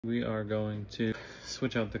We are going to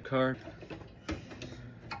switch out the card. There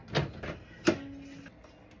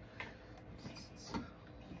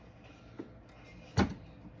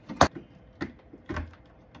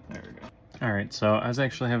we go. All right, so I was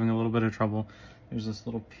actually having a little bit of trouble. There's this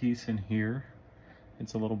little piece in here.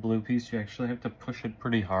 It's a little blue piece. You actually have to push it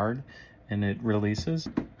pretty hard and it releases.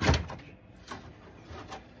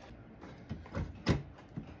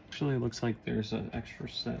 Actually, it looks like there's an extra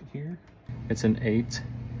set here. It's an 8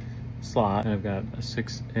 slot, and I've got a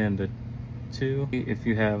 6 and a 2. If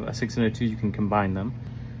you have a 6 and a 2, you can combine them.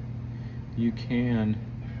 You can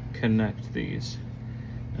connect these,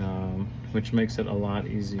 which makes it a lot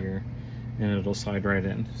easier, and it'll slide right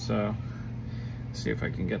in. So, let's see if I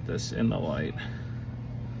can get this in the light.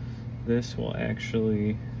 This will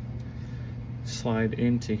actually slide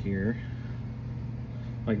into here,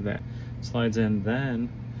 like that. Slides in, then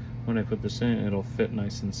when I put this in, it'll fit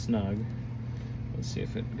nice and snug. Let's see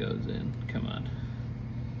if it goes in. Come on.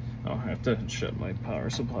 Oh, I have to shut my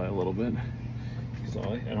power supply a little bit because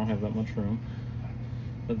I don't have that much room.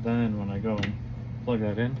 But then when I go and plug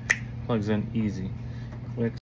that in, it plugs in easy.